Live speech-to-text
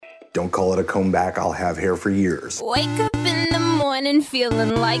Don't call it a comeback. I'll have hair for years. Wake up in the morning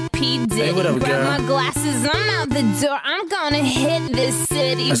feeling like P. Diddy. Hey, what up, Grab girl? my glasses, I'm out the door. I'm gonna hit this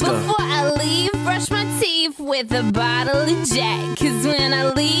city. Let's go. Before I leave, brush my teeth with a bottle of Jack. Cause when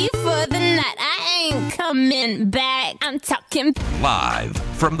I leave for the night, I ain't coming back. I'm talking Live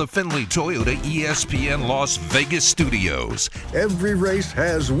from the Findlay Toyota ESPN Las Vegas studios, Every race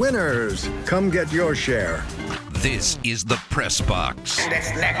has winners. Come get your share. this is the Press Box. And it's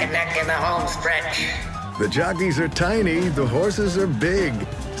neck and neck in the home stretch. The jockeys are tiny, the horses are big.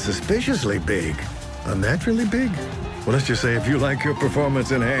 Suspiciously big. Unnaturally big. Well, let's just say if you like your performance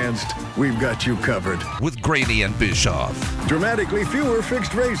enhanced, we've got you covered. With Grady and Bischoff. Dramatically fewer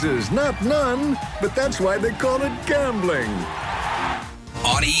fixed races, not none, but that's why they call it gambling.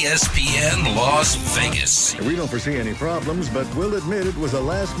 On ESPN Las Vegas. We don't foresee any problems, but we'll admit it was a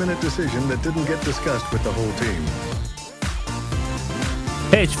last-minute decision that didn't get discussed with the whole team.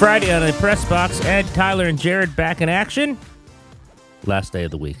 Hey, it's Friday on the Press Box. Ed, Tyler, and Jared back in action. Last day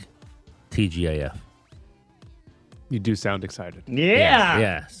of the week. TGIF. You do sound excited. Yeah.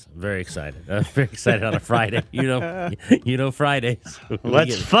 Yes. Very excited. Very excited on a Friday. You know Fridays.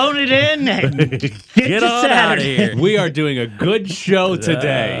 Let's phone it in and get to on out of Saturday. here. We are doing a good show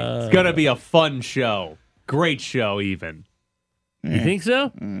today. It's going to be a fun show. Great show, even. You think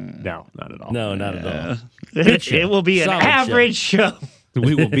so? No, not at all. No, not at all. It will be an Solid average show.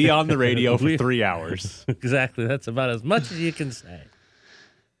 We will be on the radio for 3 hours. Exactly. That's about as much as you can say.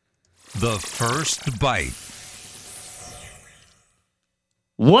 The first bite.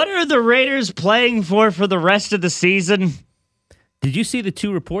 What are the Raiders playing for the rest of the season? Did you see the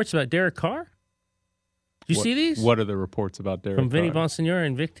two reports about Derek Carr? Did you see these? What are the reports about Derek From Vinny Carr? Bonsignore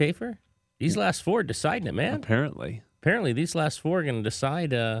and Vic Tafer? These last four are deciding it, man. Apparently. Apparently, these last four are going to decide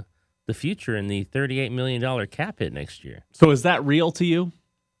the future in the $38 million cap hit next year. So is that real to you?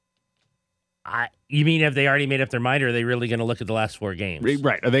 You mean have they already made up their mind, or are they really going to look at the last four games?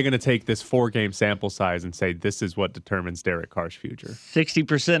 Right. Are they going to take this 4-game sample size and say this is what determines Derek Carr's future?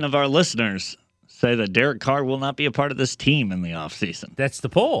 60% of our listeners say that Derek Carr will not be a part of this team in the offseason. That's the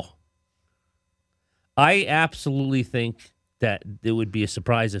poll. I absolutely think that it would be a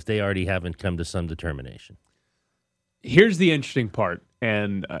surprise if they already haven't come to some determination. Here's the interesting part,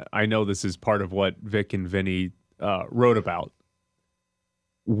 and I know this is part of what Vic and Vinny wrote about.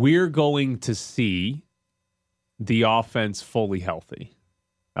 We're going to see the offense fully healthy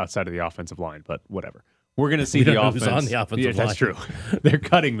outside of the offensive line, but whatever. We're going to see the offense. Who's on the offensive line. That's true. They're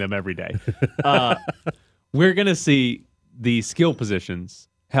cutting them every day. We're going to see the skill positions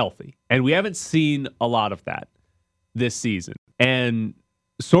healthy, and we haven't seen a lot of that this season. And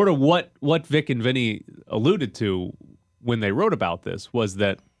sort of what Vic and Vinny alluded to when they wrote about this was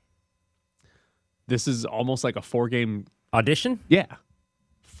that this is almost like a 4-game audition. Yeah.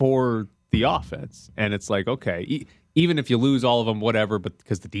 For the offense. And it's like, okay, even if you lose all of them, whatever, but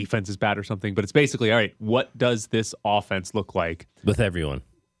because the defense is bad or something, but it's basically, all right, what does this offense look like? With everyone.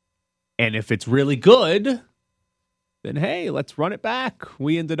 And if it's really good, then hey, let's run it back.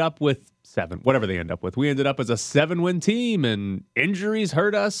 We ended up with 7, whatever they end up with. We ended up as a 7-win team, and injuries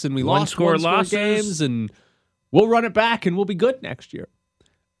hurt us, and we lost one-score games, and we'll run it back, and we'll be good next year.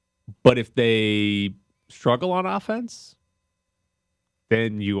 But if they struggle on offense,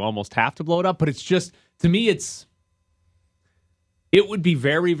 then you almost have to blow it up. But it's just, to me, it would be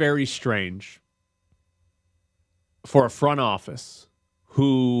very, very strange for a front office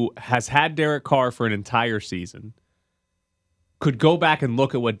who has had Derek Carr for an entire season, could go back and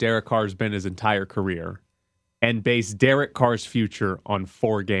look at what Derek Carr's been his entire career and base Derek Carr's future on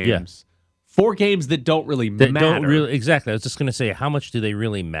 4 games. Yeah. 4 games that don't really matter. Don't really, exactly. I was just going to say, how much do they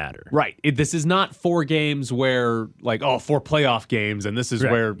really matter? Right. This is not 4 games where, like, 4 playoff games, and this is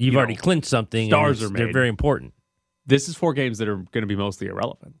Right. where you've already clinched something. Stars and are made. They're very important. This is 4 games that are going to be mostly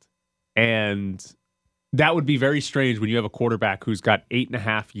irrelevant. And that would be very strange when you have a quarterback who's got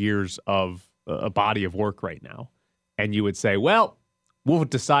 8.5 years of a body of work right now. And you would say, well, we'll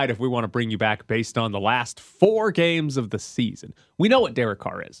decide if we want to bring you back based on the last 4 games of the season. We know what Derek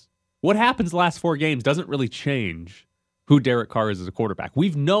Carr is. What happens the last 4 games doesn't really change who Derek Carr is as a quarterback.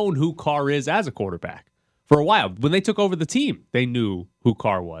 We've known who Carr is as a quarterback for a while. When they took over the team, they knew who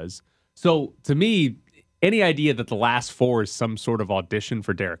Carr was. So to me, any idea that the last 4 is some sort of audition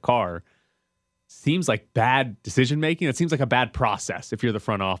for Derek Carr seems like bad decision-making. It seems like a bad process if you're the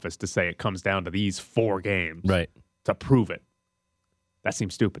front office to say it comes down to these 4 games to prove it. That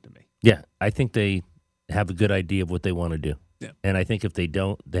seems stupid to me. Yeah, I think they have a good idea of what they want to do. Yeah. And I think if they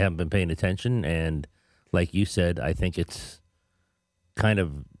don't, they haven't been paying attention. And like you said, I think it's kind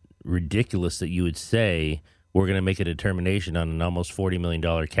of ridiculous that you would say we're going to make a determination on an almost $40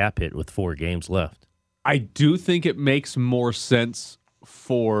 million cap hit with 4 games left. I do think it makes more sense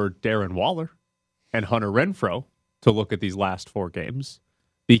for Darren Waller and Hunter Renfrow to look at these last 4 games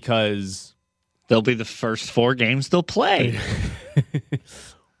because they'll be the first 4 games they'll play.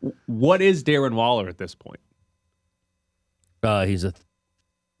 What is Darren Waller at this point? Is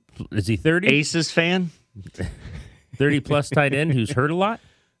he 30? Aces fan? 30-plus tight end who's hurt a lot?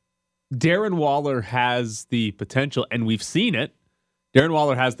 Darren Waller has the potential, and we've seen it. Darren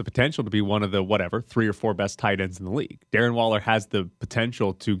Waller has the potential to be one of the, 3 or 4 best tight ends in the league. Darren Waller has the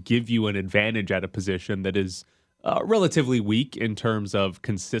potential to give you an advantage at a position that is relatively weak in terms of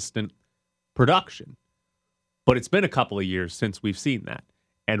consistent production. But it's been a couple of years since we've seen that.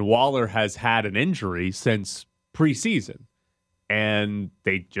 And Waller has had an injury since preseason. And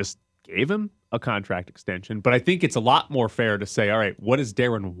they just gave him a contract extension. But I think it's a lot more fair to say, all right, what is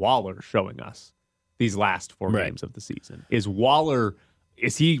Darren Waller showing us these last 4 games of the season?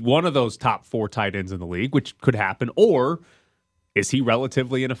 Is he one of those top 4 tight ends in the league, which could happen, or is he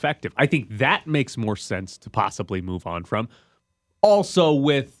relatively ineffective? I think that makes more sense to possibly move on from. Also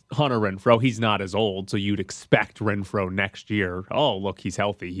with Hunter Renfrow, he's not as old, so you'd expect Renfrow next year, oh, look, he's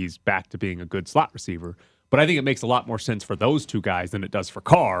healthy. He's back to being a good slot receiver. But I think it makes a lot more sense for those 2 guys than it does for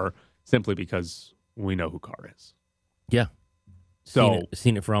Carr, simply because we know who Carr is. Yeah. So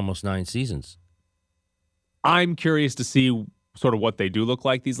seen it for almost 9 seasons. I'm curious to see sort of what they do look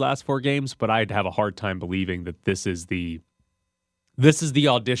like these last 4 games, but I'd have a hard time believing that this is the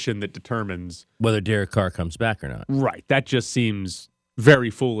audition that determines whether Derek Carr comes back or not. Right. That just seems very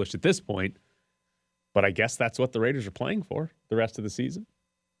foolish at this point. But I guess that's what the Raiders are playing for the rest of the season.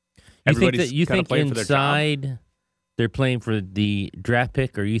 You think inside they're playing for the draft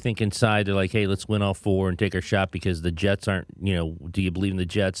pick, or you think inside they're like, hey, let's win all 4 and take our shot because the Jets aren't, do you believe in the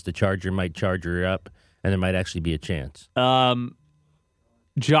Jets? The Charger might charge her up, and there might actually be a chance. Josh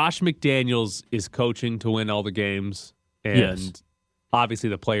McDaniels is coaching to win all the games, and obviously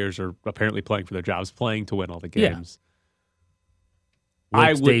the players are apparently playing for their jobs, playing to win all the games. Yeah.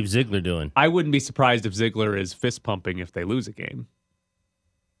 What's Dave Ziegler doing? I wouldn't be surprised if Ziegler is fist pumping if they lose a game.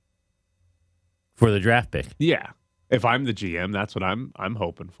 For the draft pick. Yeah. If I'm the GM, that's what I'm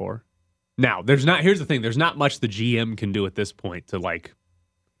hoping for. Now, here's the thing, there's not much the GM can do at this point to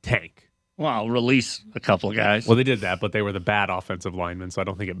tank. Well, release a couple of guys. Well, they did that, but they were the bad offensive linemen, so I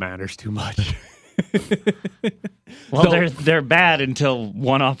don't think it matters too much. Well, they're bad until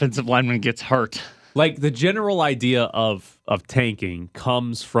one offensive lineman gets hurt. The general idea of tanking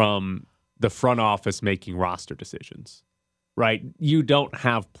comes from the front office making roster decisions, right? You don't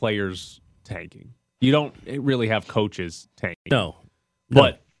have players tanking. You don't really have coaches tanking. No.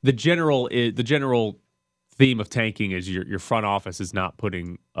 But the general theme of tanking is your front office is not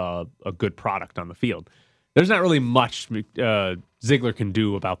putting a good product on the field. There's not really much Ziegler can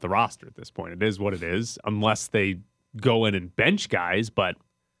do about the roster at this point. It is what it is, unless they go in and bench guys, but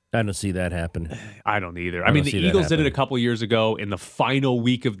I don't see that happen. I don't either. I mean, the Eagles did it a couple years ago in the final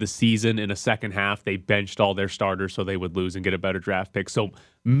week of the season in a second half. They benched all their starters so they would lose and get a better draft pick. So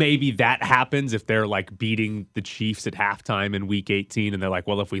maybe that happens if they're beating the Chiefs at halftime in week 18 and they're like,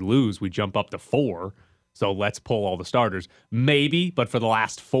 well, if we lose, we jump up to 4. So let's pull all the starters. Maybe, but for the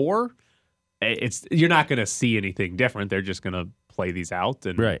last 4, you're not going to see anything different. They're just going to play these out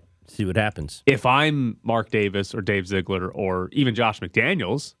and right. See what happens. If I'm Mark Davis or Dave Ziegler or even Josh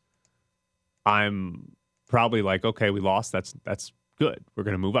McDaniels, I'm probably okay, we lost. That's good. We're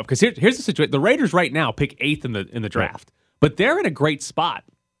going to move up. Because here's the situation. The Raiders right now pick 8th in the draft. Right. But they're in a great spot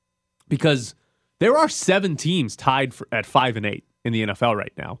because there are 7 teams tied at 5-8 in the NFL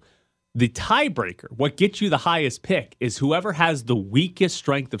right now. The tiebreaker, what gets you the highest pick, is whoever has the weakest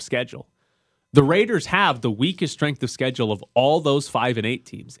strength of schedule. The Raiders have the weakest strength of schedule of all those 5-8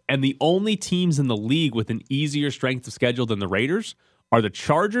 teams. And the only teams in the league with an easier strength of schedule than the Raiders are the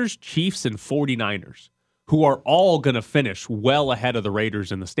Chargers, Chiefs, and 49ers, who are all going to finish well ahead of the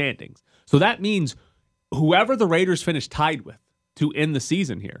Raiders in the standings. So that means whoever the Raiders finish tied with to end the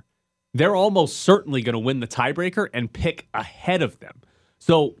season here, they're almost certainly going to win the tiebreaker and pick ahead of them.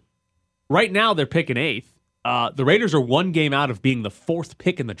 So right now they're picking 8th. The Raiders are 1 game out of being the 4th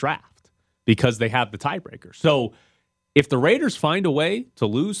pick in the draft because they have the tiebreaker. So if the Raiders find a way to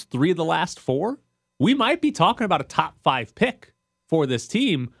lose 3 of the last 4, we might be talking about a top 5 pick for this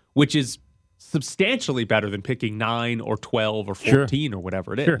team, which is substantially better than picking 9 or 12 or 14 or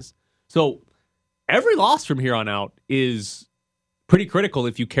whatever it is. So every loss from here on out is pretty critical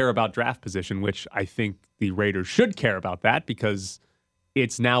if you care about draft position, which I think the Raiders should care about that because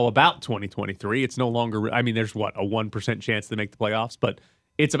it's now about 2023. It's no longer, there's a 1% chance to make the playoffs, but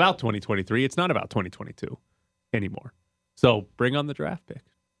it's about 2023. It's not about 2022. anymore. So bring on the draft pick.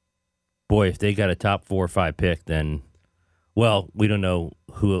 Boy, if they got a top 4 or 5 pick, then, well, we don't know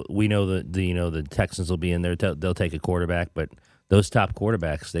who. We know the Texans will be in there. They'll take a quarterback, but those top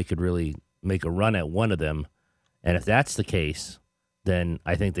quarterbacks, they could really make a run at one of them. And if that's the case, then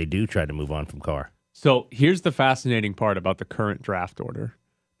I think they do try to move on from Carr. So here's the fascinating part about the current draft order.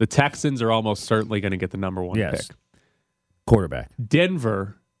 The Texans are almost certainly going to get the number 1 pick. Quarterback.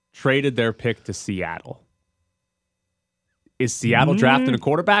 Denver traded their pick to Seattle. Is Seattle drafting a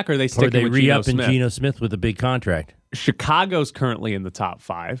quarterback, or are they sticking with Geno Smith? Geno Smith with a big contract. Chicago's currently in the top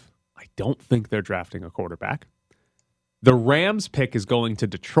 5. I don't think they're drafting a quarterback. The Rams pick is going to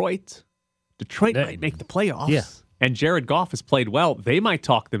Detroit. Detroit might make the playoffs. Yeah. And Jared Goff has played well. They might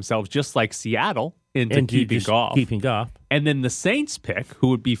talk themselves, just like Seattle, into keeping Goff. And then the Saints pick, who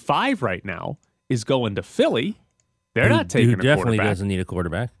would be 5 right now, is going to Philly. They're not taking a quarterback. Definitely doesn't need a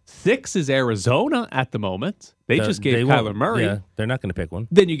quarterback. 6 is Arizona at the moment. They just gave Kyler Murray. Yeah, they're not going to pick one.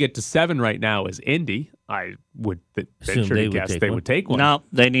 Then you get to 7 right now is Indy. I would venture to guess they would take one. No,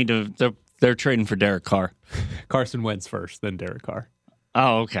 they need to. They're trading for Derek Carr. Carson Wentz first, then Derek Carr.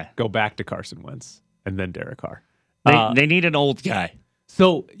 Oh, okay. Go back to Carson Wentz and then Derek Carr. They need an old guy.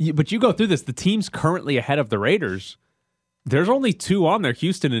 So, but you go through this. The team's currently ahead of the Raiders. There's only 2 on there,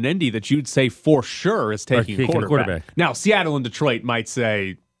 Houston and Indy, that you'd say for sure is taking a quarterback. Now, Seattle and Detroit might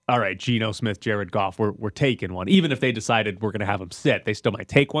say, all right, Geno Smith, Jared Goff, we're taking one. Even if they decided we're going to have them sit, they still might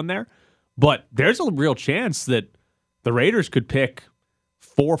take one there. But there's a real chance that the Raiders could pick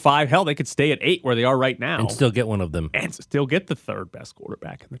 4 or 5. Hell, they could stay at 8 where they are right now. And still get one of them. And still get the 3rd best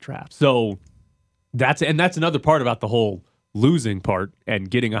quarterback in the draft. So that's another part about the whole losing part and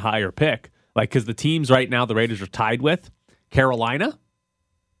getting a higher pick. Like, because the teams right now the Raiders are tied with, Carolina,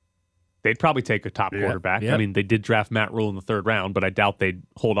 they'd probably take a top quarterback. Yep. I mean, they did draft Matt Rule in the 3rd round, but I doubt they'd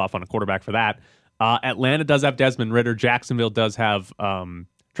hold off on a quarterback for that. Atlanta does have Desmond Ridder. Jacksonville does have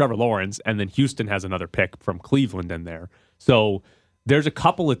Trevor Lawrence. And then Houston has another pick from Cleveland in there. So there's a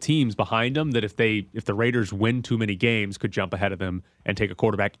couple of teams behind them that if the Raiders win too many games, could jump ahead of them and take a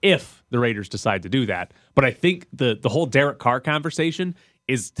quarterback if the Raiders decide to do that. But I think the whole Derek Carr conversation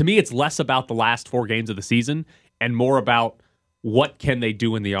is, to me, it's less about the last 4 games of the season and more about what can they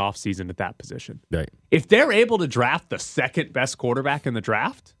do in the offseason at that position. Right. If they're able to draft the 2nd best quarterback in the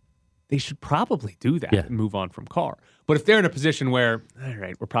draft, they should probably do that and move on from Carr. But if they're in a position where, all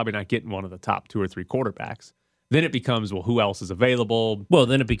right, we're probably not getting one of the top 2 or 3 quarterbacks, then it becomes, well, who else is available? Well,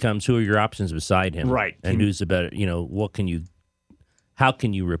 then it becomes, who are your options beside him? Right. And who's the better, how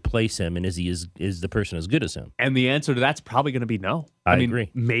can you replace him, and is the person as good as him? And the answer to that's probably going to be no. I agree.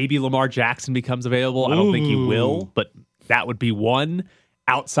 Maybe Lamar Jackson becomes available. I don't think he will, but that would be one.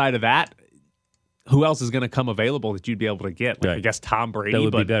 Outside of that, who else is going to come available that you'd be able to get? Like, I guess Tom Brady. That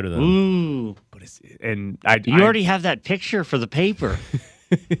would be better than him. But you already have that picture for the paper.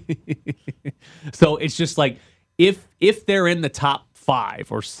 So it's just like, if they're in the top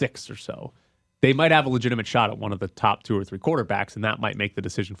 5 or 6 or so, they might have a legitimate shot at one of the top 2 or 3 quarterbacks, and that might make the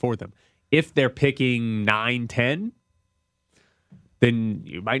decision for them. If they're picking 9, 10, then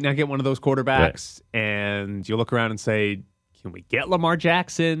you might not get one of those quarterbacks, and you look around and say, can we get Lamar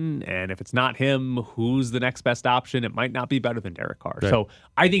Jackson? And if it's not him, who's the next best option? It might not be better than Derek Carr. Right. So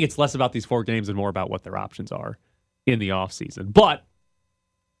I think it's less about these 4 games and more about what their options are in the offseason. But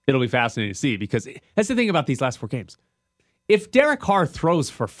it'll be fascinating to see, because that's the thing about these last 4 games. If Derek Carr throws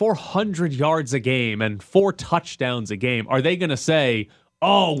for 400 yards a game and 4 touchdowns a game, are they going to say,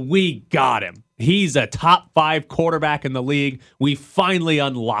 oh, we got him. He's a top 5 quarterback in the league. We finally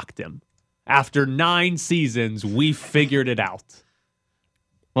unlocked him. After 9 seasons, we figured it out.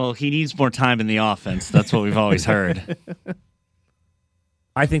 Well, he needs more time in the offense. That's what we've always heard.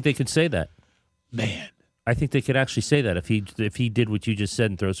 I think they could say that. Man. I think they could actually say that. If he did what you just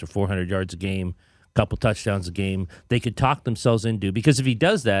said and throws for 400 yards a game, a couple touchdowns a game, they could talk themselves into, because if he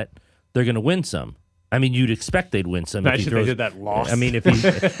does that, they're going to win some. I mean, you'd expect they'd win some. Imagine if they did that loss. I mean, if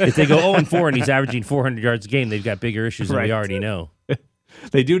they go 0-4 and he's averaging 400 yards a game, they've got bigger issues than we already know.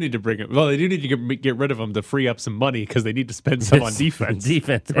 They do need to bring him. Well, they do need to get rid of him to free up some money, because they need to spend some on defense.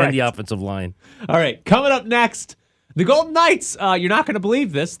 And the offensive line. All right, coming up next, the Golden Knights. You're not going to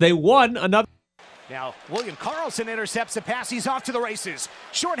believe this. They won another. Now, William Karlsson intercepts the pass. He's off to the races.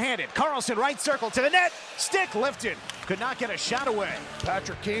 Shorthanded. Karlsson right circle to the net. Stick lifted. Could not get a shot away.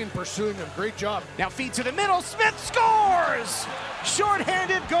 Patrick Kane pursuing him. Great job. Now feed to the middle. Smith scores!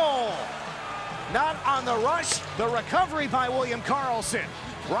 Shorthanded goal. Not on the rush. The recovery by William Karlsson.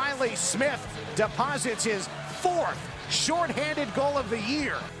 Riley Smith deposits his 4th shorthanded goal of the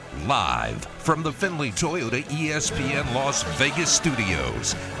year. Live from the Findlay Toyota ESPN Las Vegas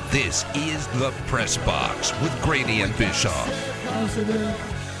studios, This is the Press Box with Grady and Bischoff.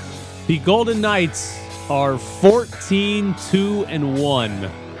 The Golden Knights are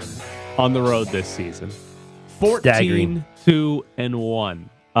 14-2-1 on the road this season.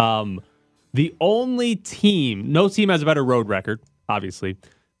 14-2-1. The only team, no team has a better road record, obviously.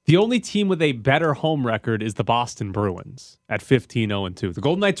 The only team with a better home record is the Boston Bruins at 15-0-2. The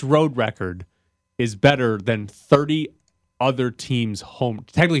Golden Knights' road record is better than 30 other teams' home.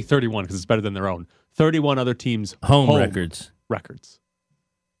 Technically 31 because it's better than their own. 31 other teams' home records.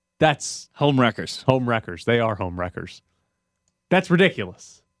 That's home wreckers. Home wreckers. They are home wreckers. That's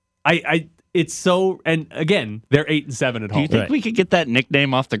ridiculous. It's so, and again, they're 8-7 at home. Do you think we could get that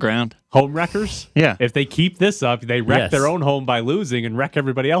nickname off the ground? Home wreckers? Yeah. If they keep this up, they wreck their own home by losing and wreck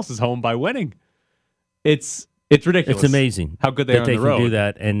everybody else's home by winning. It's ridiculous. It's amazing how good they are on the road. They can do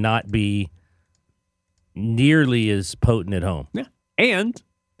that and not be nearly as potent at home. Yeah, and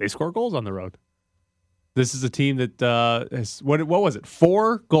they score goals on the road. This is a team that has, what was it?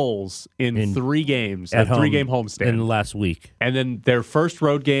 4 goals in 3 games at 3-game homestand in the last week. And then their first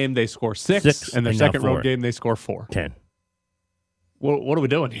road game, they score 6 and their second road game, they score 4. 10. What are we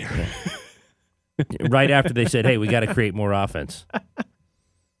doing here? Yeah. Right after they said, "Hey, we got to create more offense."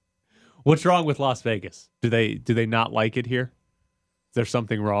 What's wrong with Las Vegas? Do they not like it here? Is there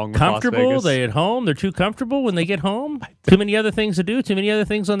something wrong with comfortable? Las Vegas? They at home? They're too comfortable when they get home? Too many other things to do? Too many other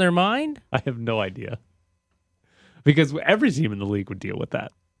things on their mind? I have no idea. Because every team in the league would deal with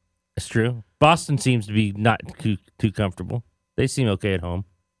that. It's true. Boston seems to be not too comfortable. They seem okay at home.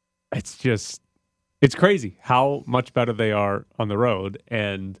 It's crazy how much better they are on the road.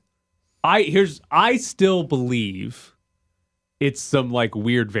 And I still believe it's some like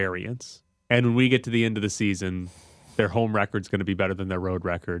weird variance. And when we get to the end of the season, their home record's going to be better than their road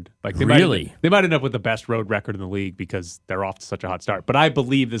record. Like they might end up with the best road record in the league because they're off to such a hot start. But I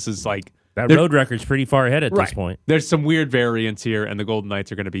believe this is like that road record's pretty far ahead at this point. There's some weird variance here, and the Golden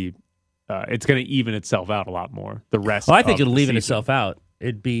Knights are going to be. It's going to even itself out a lot more. The rest. Well, I think it'll even even itself out.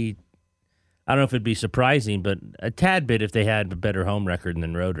 It'd be. I don't know if it'd be surprising, but a tad bit if they had a better home record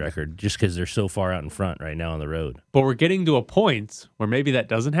than road record, just because they're so far out in front right now on the road. But we're getting to a point where maybe that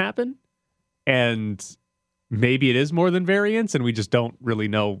doesn't happen, and maybe it is more than variance, and we just don't really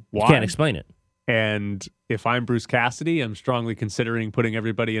know why. You can't explain it. And if I'm Bruce Cassidy, I'm strongly considering putting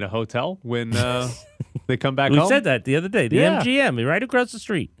everybody in a hotel when they come back home. We said that the other day. The MGM, right across the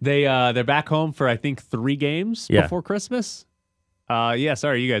street. They're back home for, I think, 3 games before Christmas.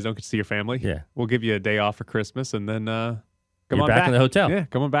 Sorry, you guys don't get to see your family. Yeah. We'll give you a day off for Christmas, and then come You're on back in the hotel. Yeah,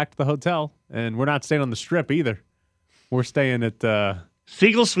 coming back to the hotel. And we're not staying on the Strip either. We're staying at...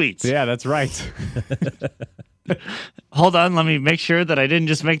 Siegel Suites. Yeah, that's right. Hold on, let me make sure that I didn't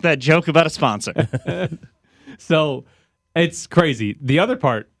just make that joke about a sponsor. So it's crazy. The other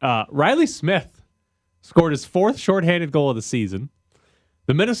part, Riley Smith scored his 4th shorthanded goal of the season.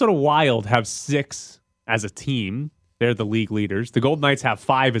 The Minnesota Wild have 6 as a team. They're the league leaders. The Golden Knights have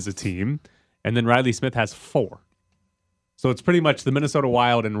 5 as a team. And then Riley Smith has 4. So it's pretty much the Minnesota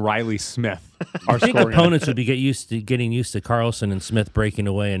Wild and Riley Smith are scoring. I think opponents would be getting used to Carlson and Smith breaking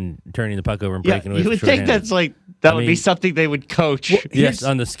away and turning the puck over and breaking away. You would think that's would be something they would coach. Well, yes,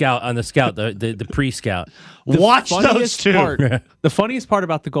 on the scout, the pre-scout. Watch those two. The funniest part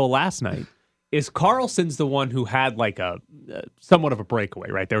about the goal last night is Carlson's the one who had like a somewhat of a breakaway,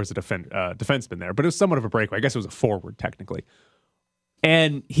 right? There was a defenseman there, but it was somewhat of a breakaway. I guess it was a forward technically.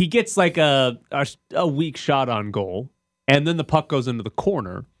 And he gets like a weak shot on goal. And then the puck goes into the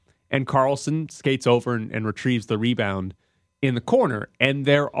corner, and Carlson skates over and retrieves the rebound in the corner. And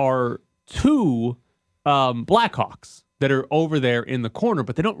there are 2 Blackhawks that are over there in the corner,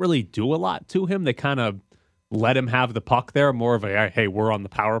 but they don't really do a lot to him. They kind of let him have the puck there, more of a, hey, we're on the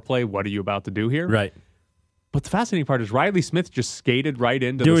power play. What are you about to do here? Right. But the fascinating part is Riley Smith just skated right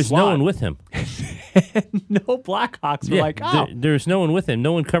into there the slot. There was no one with him. And no Blackhawks were like, oh. There was no one with him.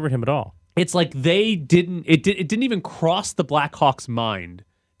 No one covered him at all. It's like they didn't. It didn't even cross the Blackhawks' mind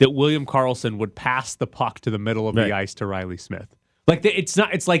that William Karlsson would pass the puck to the middle of the ice to Riley Smith. Like it's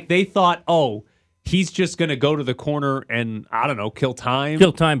not. It's like they thought, oh, he's just going to go to the corner and I don't know, kill time.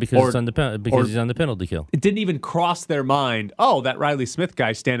 Kill time because he's on the penalty kill. It didn't even cross their mind. Oh, that Riley Smith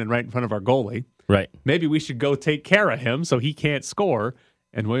guy's standing right in front of our goalie. Right. Maybe we should go take care of him so he can't score.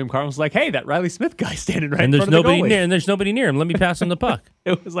 And William Karlsson's like, hey, that Riley Smith guy's standing right in front of the goalie. And there's nobody near him. Let me pass him the puck.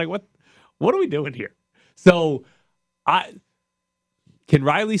 It was like, what are we doing here? So, can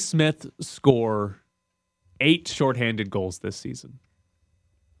Riley Smith score 8 shorthanded goals this season?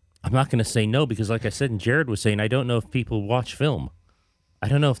 I'm not going to say no because, like I said, and Jared was saying, I don't know if people watch film. I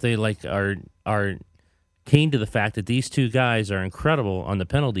don't know if they are keen to the fact that these two guys are incredible on the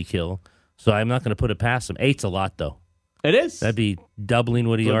penalty kill, so I'm not going to put it past them. 8's a lot, though. It is. That'd be doubling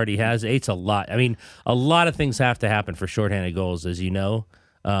what he already has. 8's a lot. I mean, a lot of things have to happen for shorthanded goals, as you know.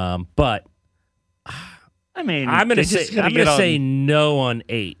 But I mean, I'm going to say no on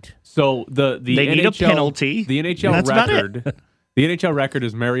 8. So the they NHL, need a penalty. The NHL record. The NHL record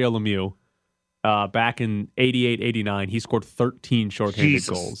is Mario Lemieux. Back in 88-89, he scored 13 shorthanded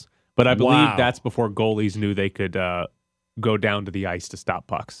goals. But I believe that's before goalies knew they could go down to the ice to stop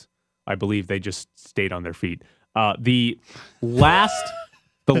pucks. I believe they just stayed on their feet. The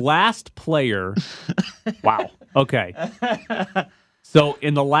last player. Wow. Okay. So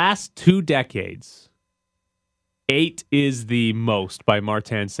in the last 2 decades, 8 is the most by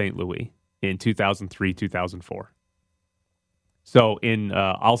Martin St. Louis in 2003-2004. So in,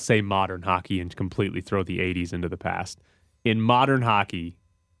 I'll say modern hockey and completely throw the 80s into the past. In modern hockey,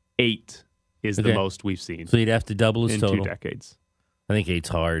 8 is the most we've seen. So you'd have to double his total. In 2 decades. I think 8's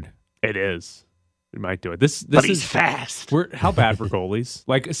hard. It is. We might do it. This but is he's fast. How bad for goalies?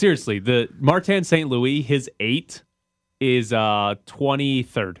 Like, seriously, the Martin St. Louis, his 8 is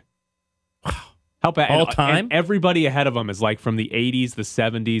 23rd. How bad? All time? And everybody ahead of him is like from the 80s, the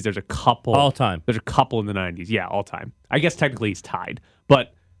 70s. There's a couple. All time. There's a couple in the 90s. Yeah, all time. I guess technically he's tied.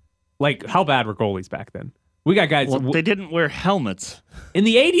 But, like, how bad were goalies back then? We got guys. Well, they didn't wear helmets. In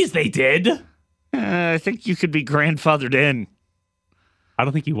the 80s, they did. I think you could be grandfathered in. I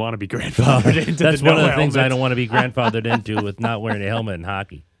don't think you want to be grandfathered into That's one of the things I don't want to be grandfathered into with not wearing a helmet in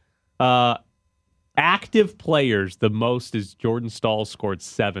hockey. Active players, the most is Jordan Staal scored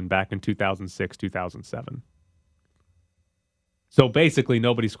 7 back in 2006, 2007. So basically,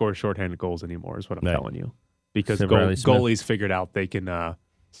 nobody scores shorthanded goals anymore, is what I'm telling you. Because goalies figured out they can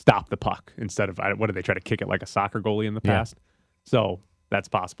stop the puck instead of, what did they try to kick it like a soccer goalie in the past? So that's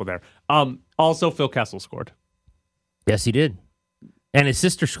possible there. Also, Phil Kessel scored. Yes, he did. And his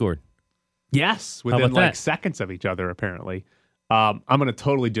sister scored. Yes, within like seconds of each other, apparently. I'm going to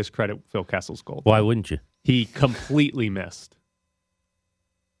totally discredit Phil Kessel's goal. Why wouldn't you? He completely missed.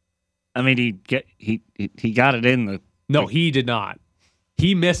 I mean, he got it in the... No, he did not.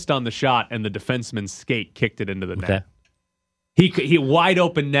 He missed on the shot, and the defenseman's skate kicked it into the net. He wide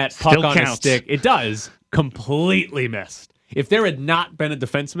open net, puck Still on counts. a stick. It does. Completely missed. If there had not been a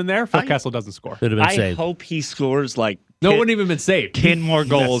defenseman there, Phil Kessel doesn't score. I hope he scores like... No, it wouldn't even been saved. 10 more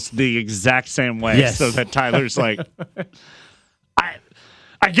goals the exact same way so that Tyler's like...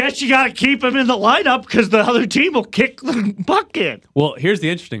 I guess you got to keep him in the lineup because the other team will kick the puck in. Well, here's the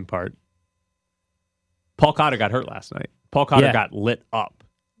interesting part. Paul Cotter got hurt last night. Paul Cotter got lit up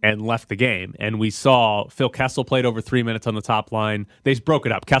and left the game. And we saw Phil Kessel played over 3 minutes on the top line. They broke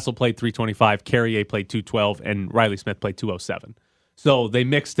it up. Kessel played 325, Carrier played 212, and Riley Smith played 207. So they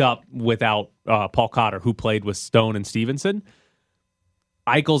mixed up without Paul Cotter, who played with Stone and Stevenson.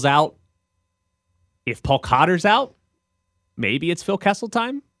 Eichel's out. If Paul Cotter's out, maybe it's Phil Kessel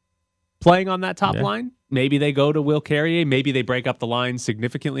time playing on that top line. Maybe they go to Will Carrier. Maybe they break up the line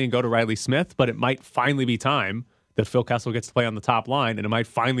significantly and go to Riley Smith. But it might finally be time that Phil Kessel gets to play on the top line, and it might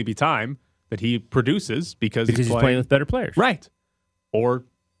finally be time that he produces because he's playing with better players. Right. Or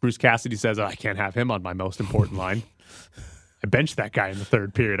Bruce Cassidy says, I can't have him on my most important line. I benched that guy in the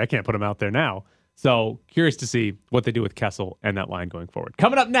third period. I can't put him out there now. So curious to see what they do with Kessel and that line going forward.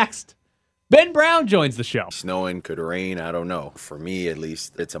 Coming up next, Ben Brown joins the show. Snowing, could rain, I don't know. For me, at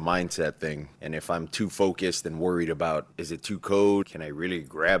least, it's a mindset thing. And if I'm too focused and worried about, is it too cold? Can I really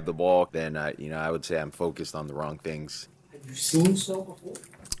grab the ball? Then, I would say I'm focused on the wrong things. Have you seen snow before?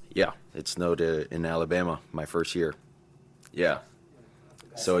 Yeah, it snowed in Alabama my first year. Yeah.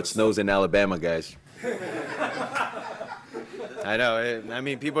 So it snows in Alabama, guys. I know. I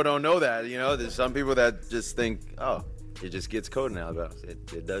mean, people don't know that. You know, there's some people that just think, oh, it just gets cold in Alabama.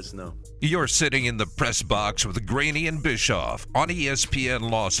 It does snow. You're sitting in the press box with Graney and Bischoff on ESPN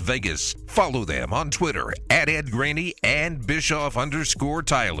Las Vegas. Follow them on Twitter at Ed Graney and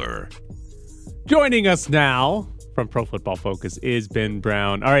Bischoff_Tyler. Joining us now from Pro Football Focus is Ben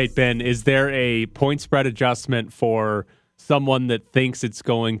Brown. All right, Ben, is there a point spread adjustment for someone that thinks it's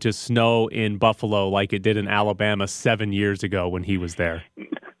going to snow in Buffalo like it did in Alabama 7 years ago when he was there?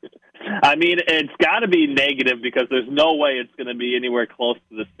 I mean, it's got to be negative because there's no way it's going to be anywhere close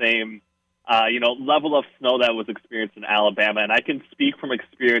to the same, level of snow that was experienced in Alabama. And I can speak from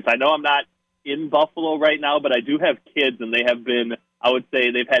experience. I know I'm not in Buffalo right now, but I do have kids, and they have been, I would say,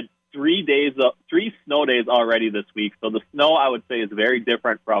 they've had 3 snow days already this week. So the snow, I would say, is very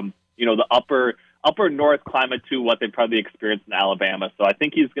different from, the upper north climate to what they probably experienced in Alabama. So I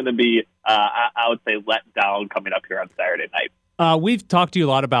think he's going to be, I would say, let down coming up here on Saturday night. We've talked to you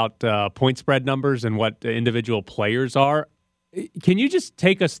a lot about point spread numbers and what individual players are. Can you just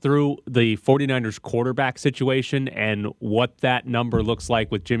take us through the 49ers quarterback situation and what that number looks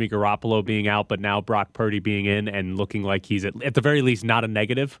like with Jimmy Garoppolo being out, but now Brock Purdy being in and looking like he's at the very least not a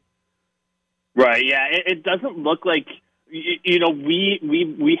negative? Right, yeah. It doesn't look like,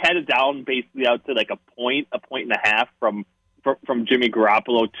 we had it down basically out to like a point and a half from Jimmy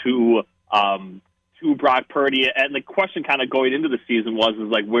Garoppolo to Brock Purdy. And the question kind of going into the season was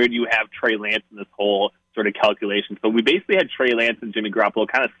where do you have Trey Lance in this whole sort of calculation? So we basically had Trey Lance and Jimmy Garoppolo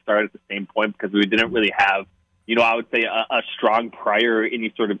kind of start at the same point because we didn't really have, I would say a strong prior,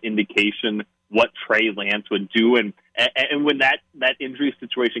 any sort of indication what Trey Lance would do. And when that injury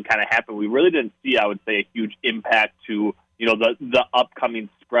situation kind of happened, we really didn't see, I would say, a huge impact to, the upcoming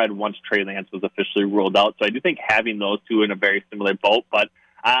spread once Trey Lance was officially ruled out. So I do think having those two in a very similar boat, but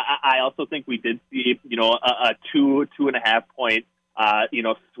I also think we did see, a 2.5 point,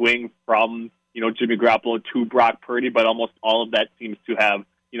 swing from, Jimmy Garoppolo to Brock Purdy, but almost all of that seems to have,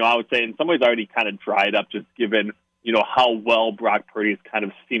 I would say in some ways already kind of dried up, just given, how well Brock Purdy is kind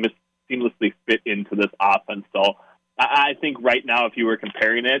of seamlessly fit into this offense. So I think right now, if you were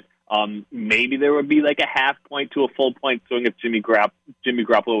comparing it, maybe there would be like a half point to a full point swing if Jimmy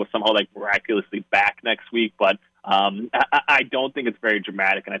Garoppolo was somehow miraculously back next week. But I don't think it's very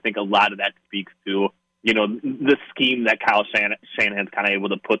dramatic, and I think a lot of that speaks to the scheme that Kyle Shanahan's kind of able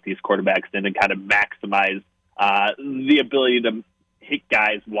to put these quarterbacks in and kind of maximize the ability to hit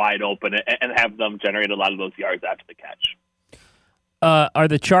guys wide open and have them generate a lot of those yards after the catch. Are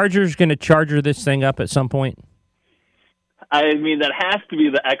the Chargers going to charger this thing up at some point? I mean, that has to be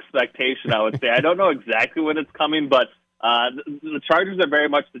the expectation, I would say. I don't know exactly when it's coming, but the Chargers are very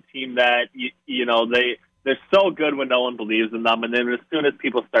much the team that, they're so good when no one believes in them, and then as soon as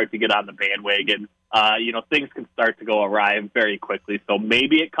people start to get on the bandwagon, things can start to go awry very quickly. So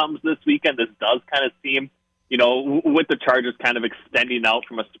maybe it comes this weekend. This does kind of seem, with the Chargers kind of extending out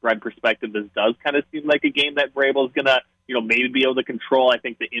from a spread perspective, this does kind of seem like a game that Vrabel is going to, maybe be able to control. I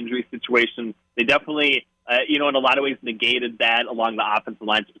think the injury situation, they definitely, in a lot of ways negated that along the offensive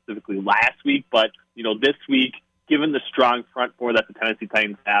line specifically last week. But, this week, given the strong front four that the Tennessee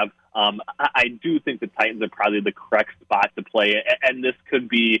Titans have, I do think the Titans are probably the correct spot to play. And this could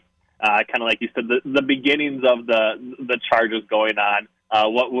be kind of like you said, the beginnings of the Chargers going on.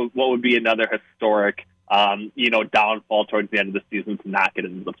 What would be another historic, downfall towards the end of the season to not get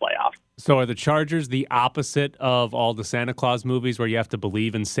into the playoffs. So are the Chargers the opposite of all the Santa Claus movies where you have to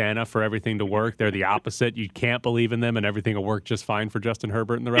believe in Santa for everything to work? They're the opposite. You can't believe in them and everything will work just fine for Justin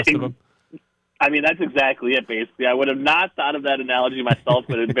Herbert and the rest of them? I mean, that's exactly it, basically. I would have not thought of that analogy myself,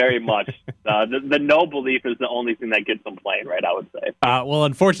 but it very much. The no belief is the only thing that gets them playing right, I would say. Well,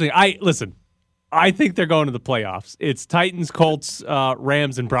 unfortunately, I think they're going to the playoffs. It's Titans, Colts,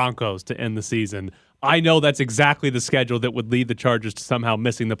 Rams, and Broncos to end the season. I know that's exactly the schedule that would lead the Chargers to somehow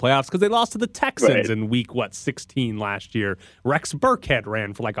missing the playoffs because they lost to the Texans in week 16 last year. Rex Burkhead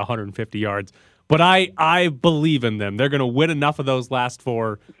ran for 150 yards. But I believe in them. They're going to win enough of those last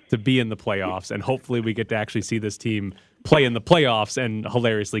four to be in the playoffs, and hopefully we get to actually see this team play in the playoffs and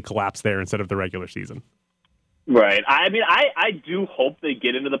hilariously collapse there instead of the regular season. Right. I mean, I do hope they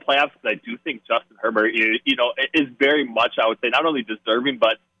get into the playoffs because I do think Justin Herbert, is very much, I would say, not only deserving,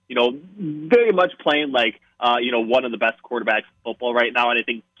 but very much playing one of the best quarterbacks in football right now. And I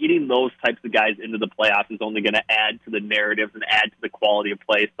think getting those types of guys into the playoffs is only going to add to the narratives and add to the quality of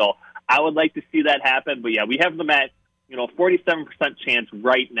play. So I would like to see that happen. But yeah, we have them at, 47% chance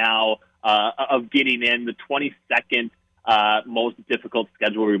right now of getting in the 22nd most difficult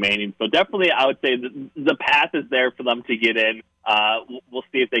schedule remaining. So definitely I would say the path is there for them to get in. We'll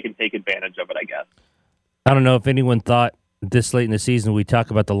see if they can take advantage of it, I guess. I don't know if anyone thought this late in the season we talk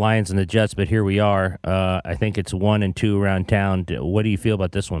about the Lions and the Jets, but here we are. I think it's 1 and 2 around town. What do you feel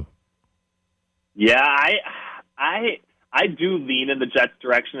about this one? Yeah, I do lean in the Jets'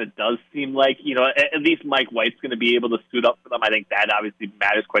 direction. It does seem like, at least Mike White's going to be able to suit up for them. I think that obviously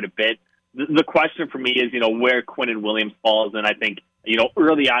matters quite a bit. The question for me is, where Quinnen Williams falls. And I think,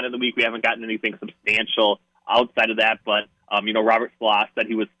 early on in the week, we haven't gotten anything substantial outside of that. But, Robert Sloss said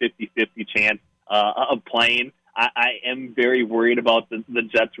he was 50-50 chance of playing. I am very worried about the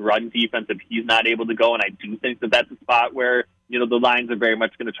Jets' run defense if he's not able to go, and I do think that that's a spot where, the Lions are very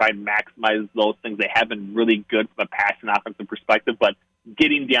much going to try and maximize those things. They have been really good from a passing offensive perspective, but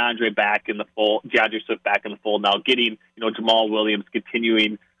getting DeAndre Swift back in the fold now, getting, Jamal Williams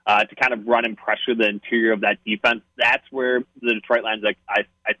continuing to kind of run and pressure the interior of that defense, that's where the Detroit Lions,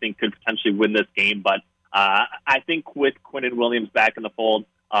 I think, could potentially win this game. But I think with Quinnen Williams back in the fold,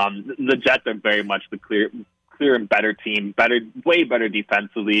 the Jets are very much the clear clear and better team, way better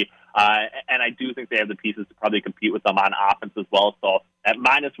defensively. And I do think they have the pieces to probably compete with them on offense as well. So at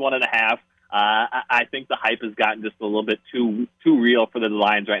 -1.5, I think the hype has gotten just a little bit too real for the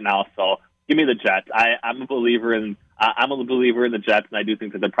Lions right now. So give me the Jets. I'm a believer in the Jets, and I do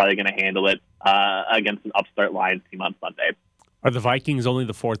think that they're probably going to handle it against an upstart Lions team on Sunday. Are the Vikings only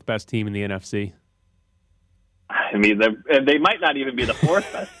the fourth best team in the NFC? I mean, they might not even be the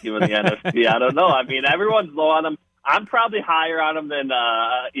fourth best team in the NFC. I don't know. I mean, everyone's low on them. I'm probably higher on them than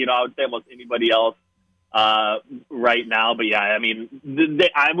I would say almost anybody else right now. But yeah, I mean,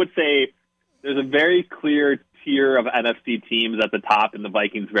 I would say there's a very clear tier of NFC teams at the top, and the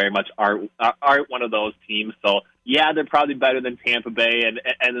Vikings very much aren't one of those teams. So yeah, they're probably better than Tampa Bay,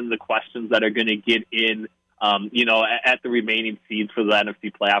 and then the questions that are going to get in, at the remaining seeds for the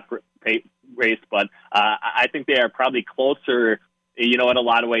NFC playoff race. But I think they are probably closer, in a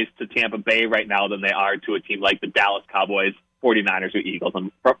lot of ways, to Tampa Bay right now than they are to a team like the Dallas Cowboys, 49ers, or Eagles,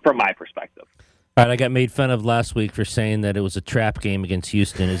 from my perspective. All right, I got made fun of last week for saying that it was a trap game against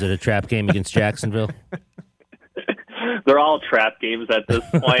Houston. Is it a trap game against Jacksonville? They're all trap games at this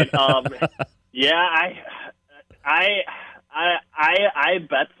point. Yeah, I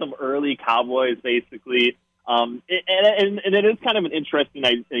bet some early Cowboys basically, and it is kind of an interesting,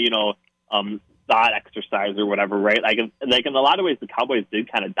 thought exercise or whatever, right? Like in a lot of ways, the Cowboys did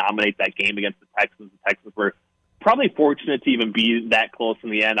kind of dominate that game against the Texans. The Texans were probably fortunate to even be that close in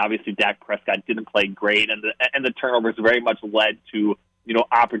the end. Obviously, Dak Prescott didn't play great, and the turnovers very much led to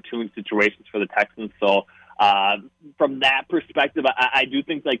opportune situations for the Texans. So from that perspective, I do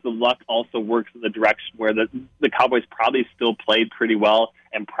think like the luck also works in the direction where the Cowboys probably still played pretty well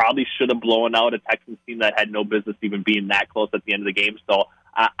and probably should have blown out a Texans team that had no business even being that close at the end of the game. So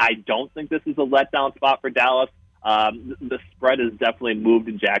I don't think this is a letdown spot for Dallas. The spread has definitely moved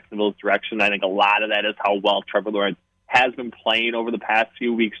in Jacksonville's direction. I think a lot of that is how well Trevor Lawrence has been playing over the past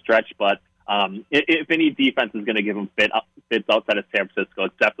few weeks stretch. But if any defense is going to give him fits outside of San Francisco,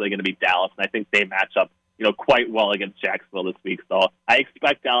 it's definitely going to be Dallas. And I think they match up quite well against Jacksonville this week. So I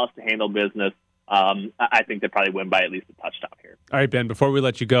expect Dallas to handle business. I think they probably win by at least a touchdown here. All right, Ben, before we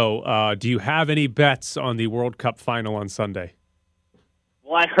let you go, do you have any bets on the World Cup final on Sunday?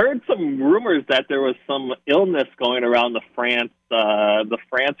 Well, I heard some rumors that there was some illness going around the France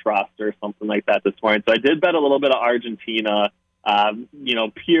roster or something like that this morning. So I did bet a little bit of Argentina.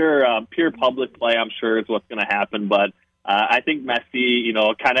 Pure public play, I'm sure, is what's going to happen. But I think Messi,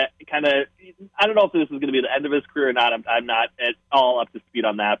 kind of. I don't know if this is going to be the end of his career or not. I'm not at all up to speed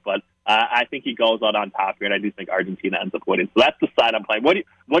on that, but I think he goes out on top here, and I do think Argentina ends up winning. So that's the side I'm playing.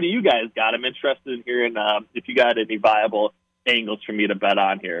 What do you guys got? I'm interested in hearing if you got any viable angles for me to bet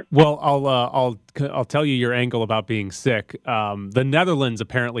on here. Well, I'll tell you your angle about being sick. The Netherlands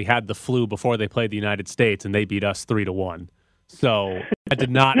apparently had the flu before they played the United States, and they beat us 3-1. So that did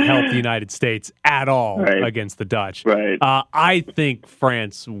not help the United States at all against the Dutch. Right. I think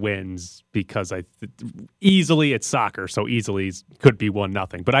France wins because easily it's soccer, so easily could be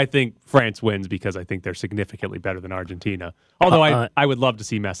 1-0. But I think France wins because I think they're significantly better than Argentina. Although I would love to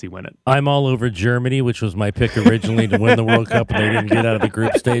see Messi win it. I'm all over Germany, which was my pick originally to win the World Cup, and they didn't get out of the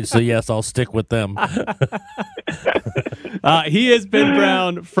group stage. So yes, I'll stick with them. He is Ben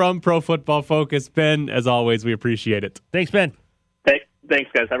Brown from Pro Football Focus. Ben, as always, we appreciate it. Thanks, Ben.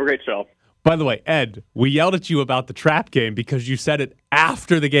 Thanks, guys. Have a great show. By the way, Ed, we yelled at you about the trap game because you said it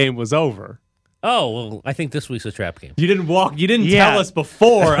after the game was over. Oh, well, I think this week's a trap game. You didn't tell us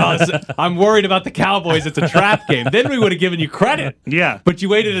before. I'm worried about the Cowboys. It's a trap game. Then we would have given you credit. Yeah. But you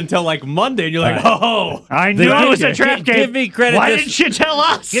waited until like Monday, and you're like, I knew it was a trap game. Give me credit. Why didn't you tell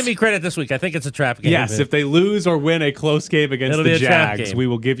us? Give me credit this week. I think it's a trap game. Yes, if they lose or win a close game against the Jags, we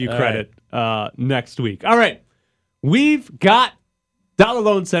will give you credit next week. All right. We've got Dollar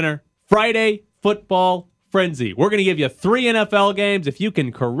Loan Center Friday Football Frenzy. We're going to give you 3 NFL games. If you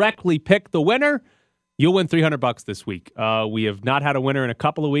can correctly pick the winner, you'll win $300 this week. We have not had a winner in a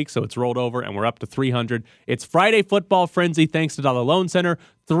couple of weeks, so it's rolled over, and we're up to $300. It's Friday Football Frenzy thanks to Dollar Loan Center.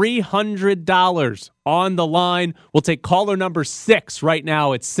 $300 on the line. We'll take caller number 6 right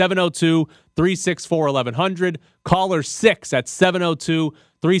now. It's 702-364-1100. Caller 6 at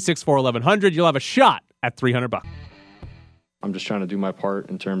 702-364-1100. You'll have a shot at $300. I'm just trying to do my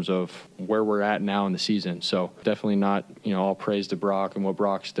part in terms of where we're at now in the season. So definitely not, all praise to Brock and what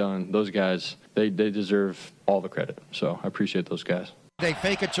Brock's done. Those guys, they deserve all the credit. So I appreciate those guys. They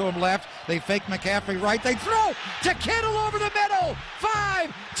fake it to him left. They fake McCaffrey right. They throw to Kittle over the middle.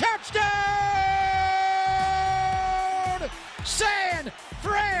 5, touchdown! San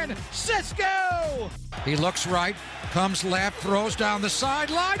Francisco! He looks right, comes left, throws down the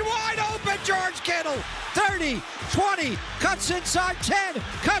sideline, wide open, George Kittle! 30, 20, cuts inside 10,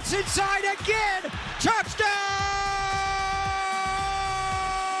 cuts inside again! Touchdown!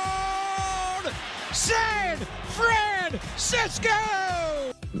 San Francisco!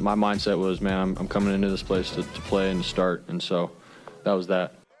 My mindset was, man, I'm coming into this place to play and to start, and so that was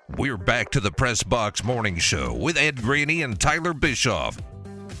that. We're back to the Press Box Morning Show with Ed Graney and Tyler Bischoff.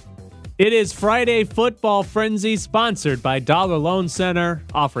 It is Friday Football Frenzy, sponsored by Dollar Loan Center,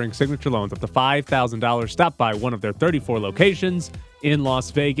 offering signature loans up to $5,000. Stop by one of their 34 locations in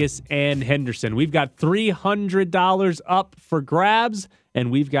Las Vegas and Henderson. We've got $300 up for grabs,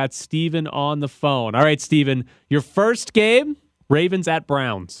 and we've got Steven on the phone. All right, Steven, your first game, Ravens at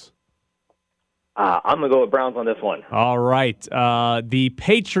Browns. I'm going to go with Browns on this one. All right. The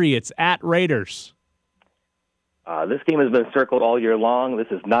Patriots at Raiders. This game has been circled all year long. This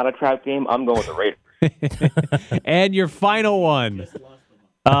is not a trap game. I'm going with the Raiders. And your final one.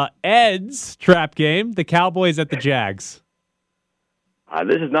 Ed's trap game, the Cowboys at the Jags.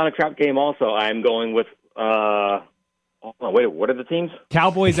 This is not a trap game also. I'm going with... wait, what are the teams?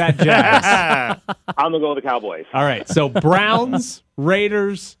 Cowboys at Jags. I'm going to go with the Cowboys. All right, so Browns,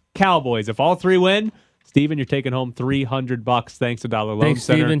 Raiders, Cowboys. If all three win, Steven, you're taking home $300 thanks to Dollar Loan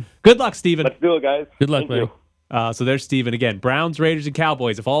Center. Steven. Good luck, Steven. Let's do it, guys. Good luck, buddy. So there's Steven again. Browns, Raiders, and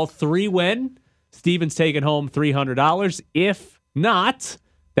Cowboys. If all three win, Steven's taking home $300. If not,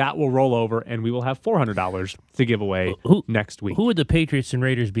 that will roll over, and we will have $400 to give away next week. Who would the Patriots and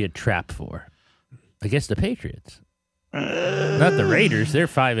Raiders be a trap for? I guess the Patriots. Not the Raiders. They're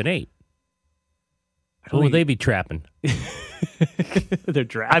 5-8. Who would they be trapping? They're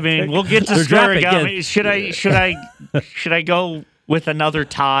draft. I mean, we'll get to scorigami. Should I go with another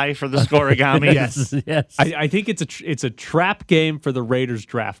tie for the scorigami? Yes. I think it's a trap game for the Raiders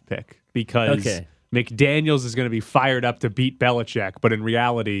draft pick because McDaniels is going to be fired up to beat Belichick, but in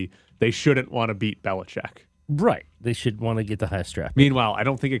reality, they shouldn't want to beat Belichick. Right. They should want to get the highest draft. Meanwhile, I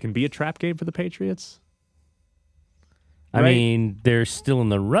don't think it can be a trap game for the Patriots. I mean, they're still in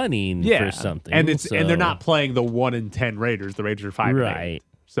the running for something, and they're not playing the 1-10 Raiders. The Raiders are 5-8,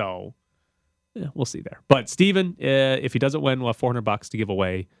 so we'll see there. But Steven, if he doesn't win, we'll have $400 to give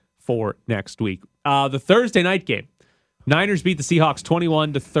away for next week. The Thursday night game, Niners beat the Seahawks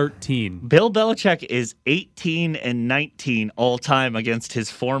 21-13. Bill Belichick is 18-19 all time against his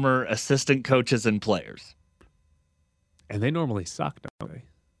former assistant coaches and players, and they normally suck, don't they?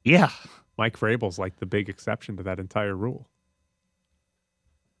 Yeah. Mike Vrabel's like the big exception to that entire rule.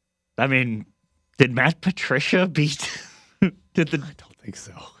 I mean, did Matt Patricia beat? I don't think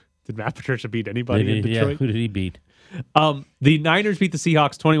so. Did Matt Patricia beat anybody in Detroit? Yeah, who did he beat? The Niners beat the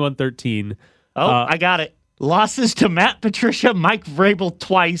Seahawks 21-13. I got it. Losses to Matt Patricia, Mike Vrabel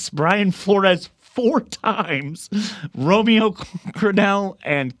twice, Brian Flores 4 times, Romeo Crennel,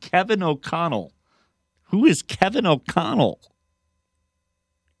 and Kevin O'Connell. Who is Kevin O'Connell?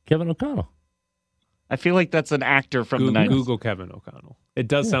 Kevin O'Connell. I feel like that's an actor from the 90s. Google Kevin O'Connell. It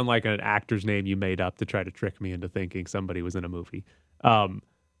does sound like an actor's name you made up to try to trick me into thinking somebody was in a movie.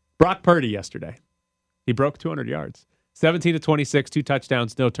 Brock Purdy yesterday. He broke 200 yards. 17-26, 2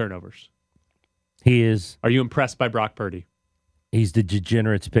 touchdowns, no turnovers. He is. Are you impressed by Brock Purdy? He's the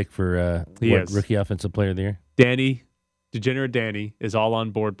degenerates pick for rookie offensive player of the year. Degenerate Danny is all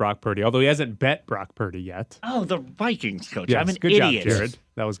on board Brock Purdy, although he hasn't bet Brock Purdy yet. Oh, the Vikings coach. Yes, I'm an good idiot. Job, Jared.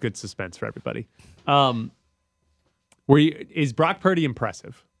 That was good suspense for everybody. Is Brock Purdy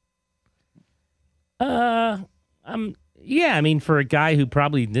impressive? Yeah, I mean, for a guy who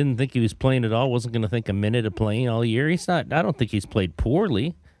probably didn't think he was playing at all, wasn't going to think a minute of playing all year, he's not. I don't think he's played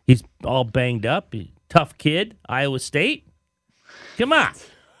poorly. He's all banged up. Tough kid, Iowa State. Come on.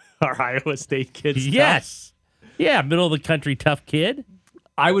 Our Iowa State kids. Yes. Yeah, middle of the country tough kid.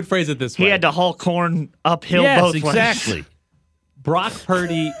 I would phrase it this way. He had to haul corn uphill both ways. Exactly. Brock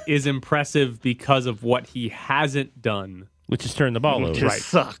Purdy is impressive because of what he hasn't done. Which is turn the ball over. Just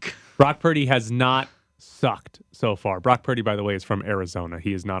suck. Brock Purdy has not sucked so far. Brock Purdy, by the way, is from Arizona.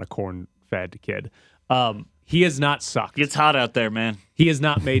 He is not a corn-fed kid. He has not sucked. It's hot out there, man. He has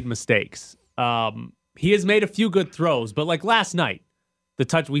not made mistakes. He has made a few good throws, but like last night,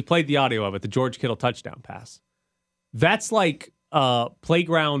 we played the audio of it, the George Kittle touchdown pass. That's like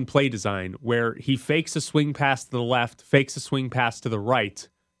playground play design where he fakes a swing pass to the left, fakes a swing pass to the right,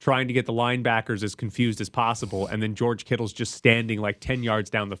 trying to get the linebackers as confused as possible, and then George Kittle's just standing like 10 yards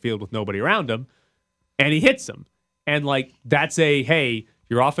down the field with nobody around him, and he hits him. And like that's hey,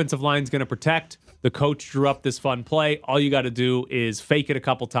 your offensive line's going to protect. The coach drew up this fun play. All you got to do is fake it a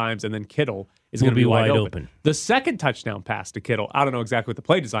couple times, and then Kittle. is going to be wide open. The second touchdown pass to Kittle, I don't know exactly what the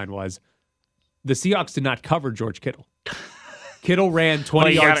play design was. The Seahawks did not cover George Kittle. Kittle ran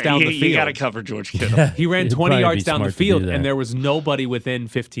 20 yards down the field. You got to cover George Kittle. He ran 20 yards down the field, and there was nobody within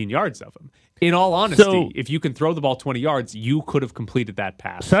 15 yards of him. In all honesty, if you can throw the ball 20 yards, you could have completed that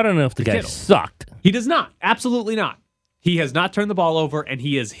pass. So I don't know if the guy sucked. He does not. Absolutely not. He has not turned the ball over, and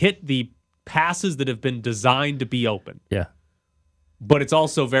he has hit the passes that have been designed to be open. Yeah. But it's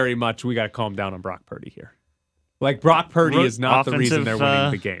also very much, we got to calm down on Brock Purdy here. Like, Brock Purdy is not the reason they're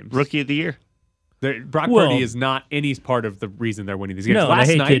winning the games. Rookie of the year. Brock Purdy is not any part of the reason they're winning these games. No, I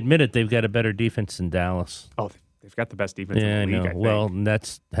hate to admit it, they've got a better defense than Dallas. Oh, they've got the best defense in the league, I think. Well,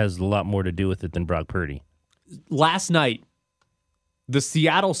 that has a lot more to do with it than Brock Purdy. Last night, the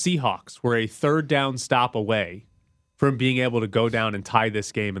Seattle Seahawks were a third down stop away from being able to go down and tie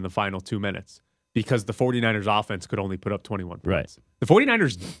this game in the final 2 minutes because the 49ers offense could only put up 21 points. Right. The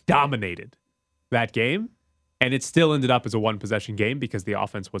 49ers dominated that game, and it still ended up as a one-possession game because the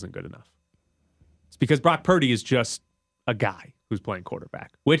offense wasn't good enough. It's because Brock Purdy is just a guy who's playing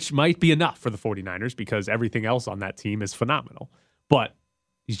quarterback, which might be enough for the 49ers because everything else on that team is phenomenal. But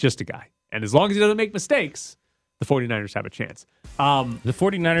he's just a guy. And as long as he doesn't make mistakes, the 49ers have a chance. The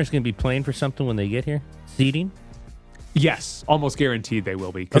 49ers going to be playing for something when they get here? Seeding? Yes, almost guaranteed they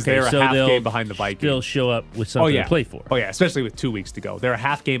will be because they're a half game behind the Vikings. They'll show up with something to play for. Oh, yeah, especially with 2 weeks to go. They're a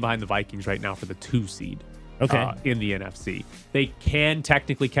half game behind the Vikings right now for the 2 seed. In the NFC. They can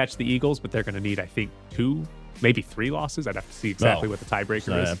technically catch the Eagles, but they're going to need, I think, 2, maybe 3 losses. I'd have to see exactly what the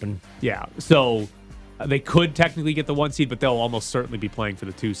tiebreaker is. Happen. Yeah, so they could technically get the 1 seed, but they'll almost certainly be playing for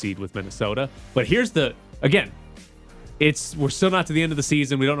the 2 seed with Minnesota. But here's again, we're still not to the end of the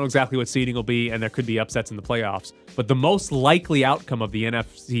season. We don't know exactly what seeding will be, and there could be upsets in the playoffs. But the most likely outcome of the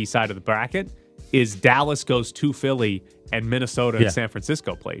NFC side of the bracket is Dallas goes to Philly and Minnesota and San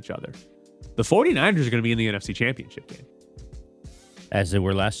Francisco play each other. The 49ers are going to be in the NFC Championship game. As they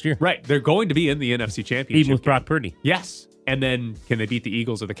were last year. Right. They're going to be in the NFC Championship Even with Brock Purdy. Yes. And then can they beat the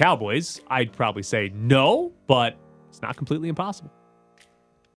Eagles or the Cowboys? I'd probably say no, but it's not completely impossible.